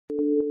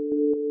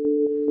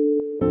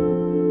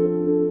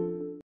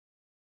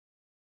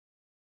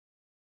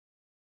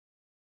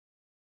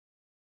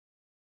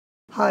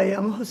Hi,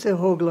 I'm Jose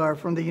Joglar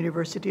from the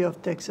University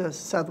of Texas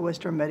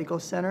Southwestern Medical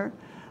Center.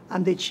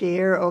 I'm the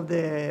chair of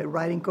the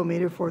writing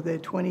committee for the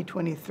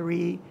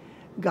 2023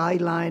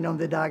 Guideline on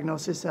the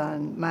Diagnosis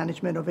and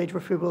Management of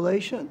Atrial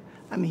Fibrillation.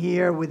 I'm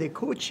here with the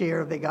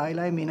co-chair of the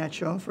guideline, Mina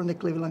Chung from the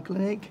Cleveland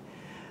Clinic.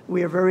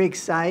 We are very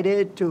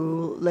excited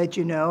to let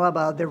you know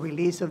about the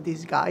release of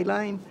this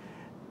guideline.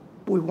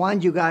 We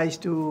want you guys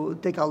to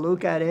take a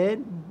look at it.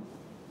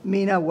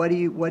 Mina, what do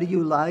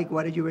you like?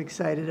 What are you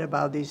excited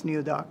about this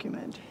new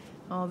document?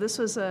 Oh, this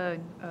was a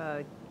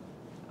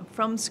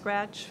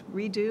from-scratch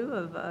redo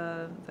of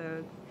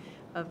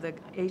the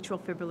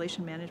atrial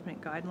fibrillation management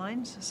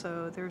guidelines.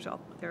 So there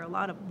are a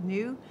lot of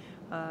new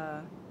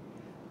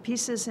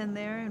pieces in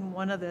there, and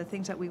one of the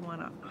things that we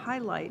want to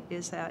highlight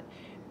is that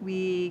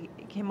we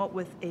came up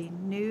with a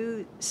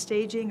new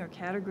staging or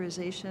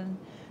categorization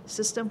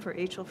system for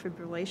atrial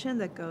fibrillation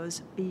that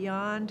goes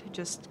beyond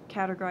just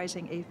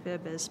categorizing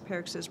AFib as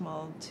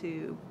paroxysmal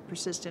to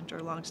persistent or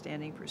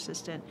long-standing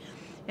persistent.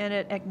 And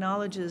it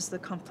acknowledges the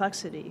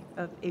complexity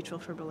of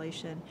atrial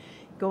fibrillation,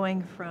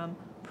 going from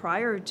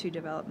prior to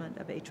development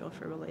of atrial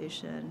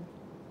fibrillation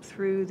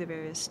through the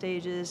various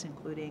stages,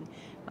 including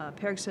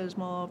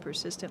paroxysmal,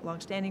 persistent,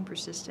 long-standing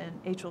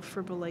persistent, atrial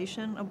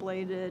fibrillation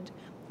ablated,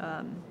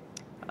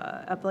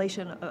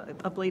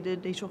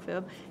 ablated atrial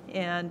fib,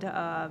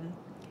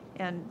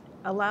 and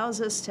allows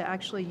us to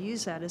actually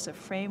use that as a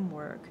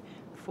framework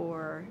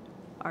for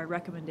our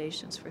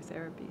recommendations for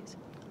therapies.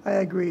 I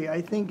agree.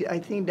 I think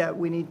that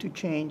we need to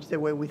change the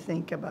way we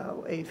think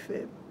about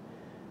AFib.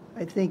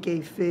 I think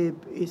AFib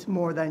is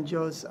more than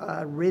just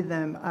a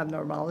rhythm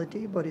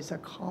abnormality, but it's a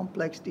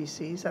complex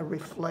disease, a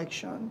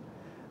reflection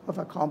of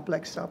a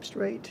complex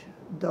substrate,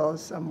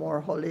 thus a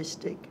more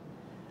holistic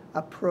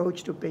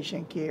approach to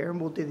patient care,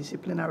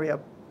 multidisciplinary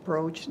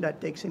approach that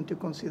takes into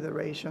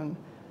consideration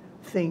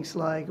things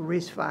like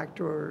risk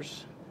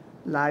factors,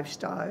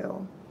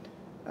 lifestyle,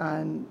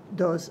 and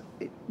those,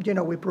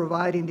 we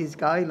provide in this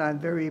guideline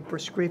very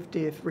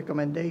prescriptive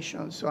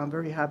recommendations, so I'm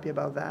very happy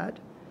about that.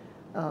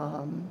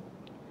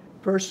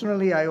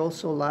 Personally, I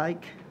also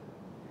like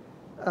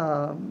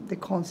the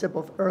concept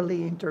of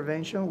early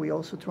intervention. We're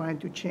also trying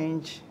to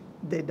change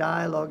the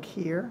dialogue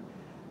here,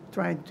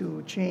 trying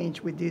to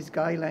change with this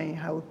guideline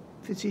how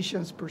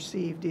physicians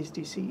perceive this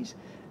disease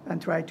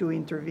and try to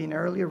intervene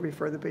earlier,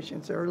 refer the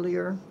patients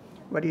earlier.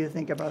 What do you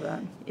think about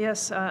that?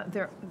 Yes,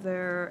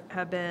 there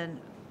have been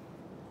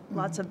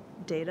lots of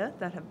data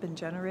that have been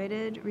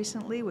generated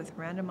recently with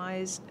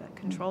randomized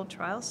controlled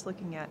trials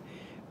looking at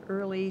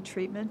early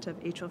treatment of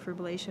atrial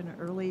fibrillation,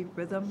 early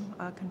rhythm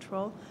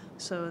control.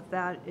 So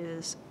that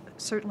is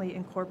certainly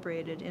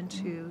incorporated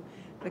into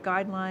the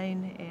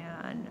guideline,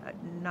 and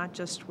not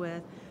just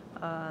with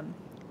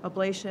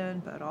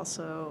ablation, but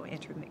also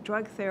antiarrhythmic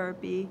drug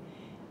therapy.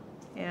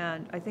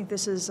 And I think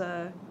this is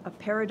a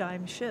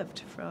paradigm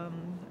shift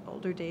from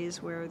older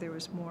days where there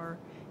was more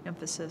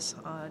emphasis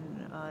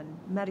on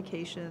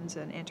medications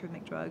and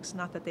antiarrhythmic drugs.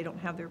 Not that they don't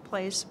have their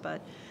place,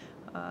 but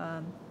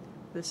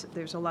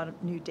there's a lot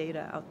of new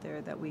data out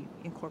there that we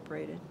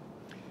incorporated.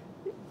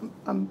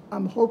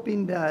 I'm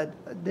hoping that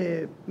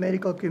the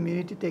medical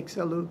community takes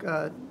a look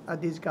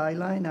at this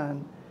guideline,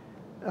 and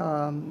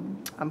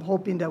I'm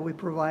hoping that we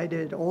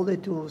provided all the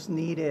tools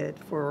needed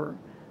for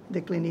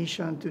the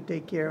clinician to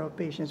take care of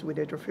patients with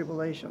atrial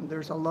fibrillation.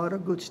 There's a lot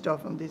of good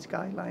stuff on this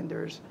guideline.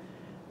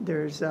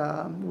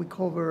 We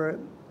cover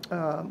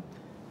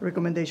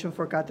recommendation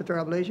for catheter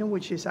ablation,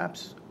 which is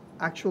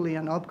actually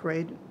an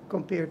upgrade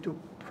compared to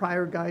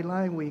prior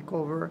guideline. We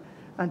cover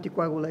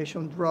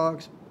anticoagulation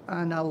drugs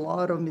and a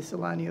lot of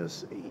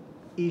miscellaneous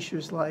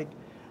issues like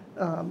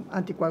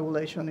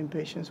anticoagulation in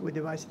patients with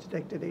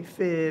device-detected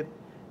AFib,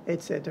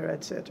 et cetera,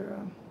 et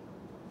cetera.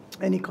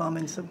 Any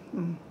comments?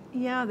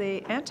 Yeah,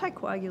 the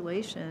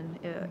anticoagulation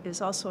is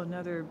also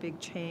another big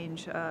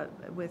change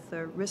with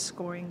the risk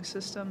scoring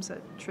systems that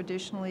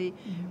traditionally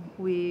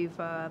we've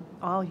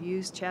all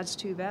used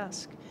CHADS-2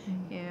 VASC.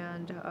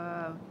 And,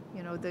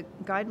 the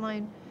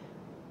guideline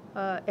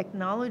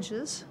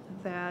acknowledges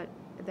that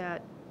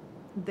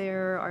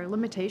there are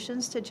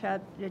limitations to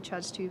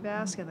CHADS-2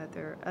 VASC and that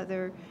there are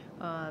other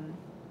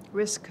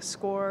risk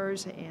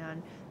scores,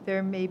 and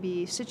there may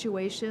be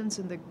situations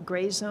in the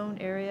gray zone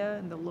area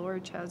in the lower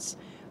CHADS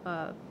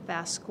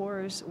VASC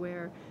scores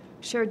where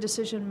shared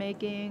decision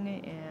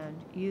making and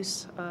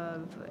use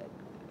of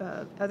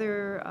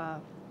other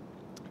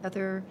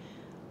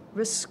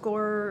risk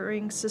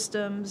scoring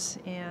systems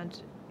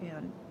and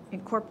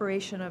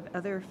incorporation of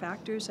other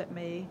factors that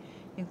may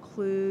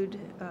include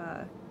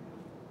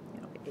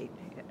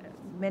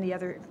many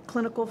other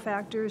clinical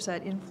factors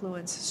that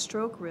influence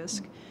stroke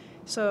risk.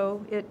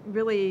 So it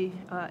really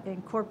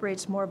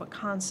incorporates more of a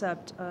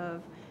concept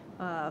of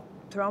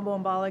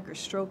thromboembolic or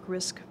stroke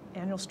risk,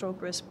 annual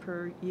stroke risk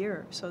per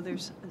year. So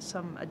there's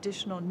some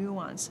additional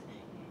nuance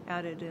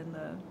added in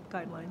the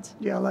guidelines.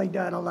 Yeah, I like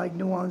that. I like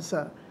nuance.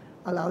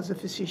 Allows the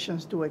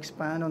physicians to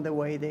expand on the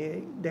way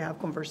they have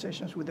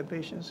conversations with the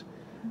patients.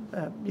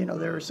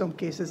 There are some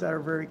cases that are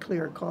very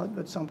clear-cut,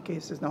 but some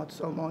cases not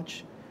so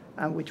much.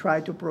 and we try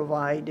to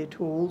provide the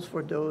tools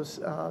for those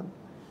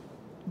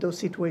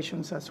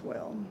situations as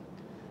well.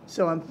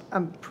 So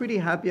I'm pretty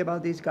happy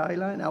about this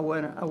guideline. I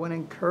want to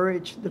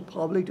encourage the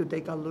public to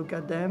take a look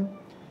at them,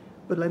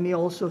 but let me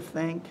also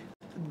thank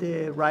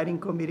the writing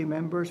committee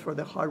members for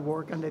the hard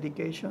work and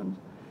dedication.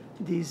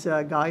 This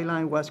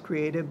guideline was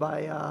created by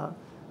a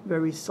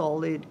very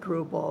solid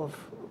group of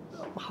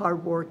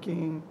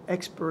hardworking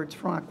experts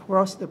from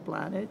across the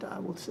planet, I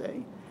would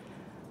say.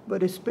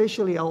 But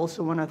especially, I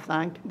also want to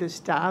thank the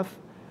staff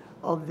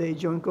of the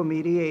Joint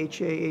Committee,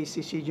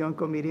 ACC Joint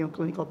Committee on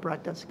Clinical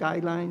Practice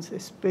Guidelines,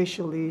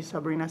 especially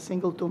Sabrina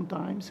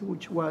Singleton-Times,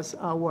 which was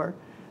our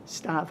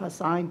staff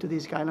assigned to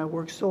this guideline,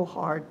 worked so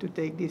hard to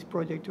take this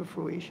project to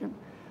fruition.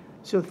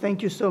 So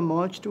thank you so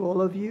much to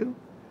all of you.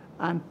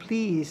 And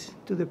please,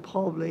 to the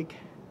public,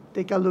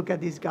 take a look at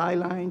these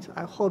guidelines.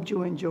 I hope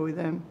you enjoy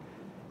them.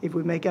 If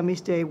we make a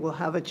mistake, we'll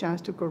have a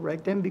chance to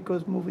correct them,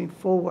 because moving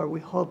forward, we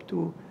hope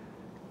to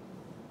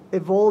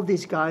evolve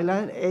this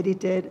guideline,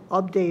 edit it,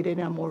 update it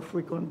on a more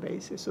frequent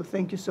basis. So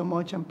thank you so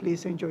much, and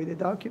please enjoy the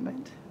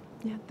document.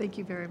 Yeah, thank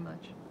you very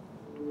much.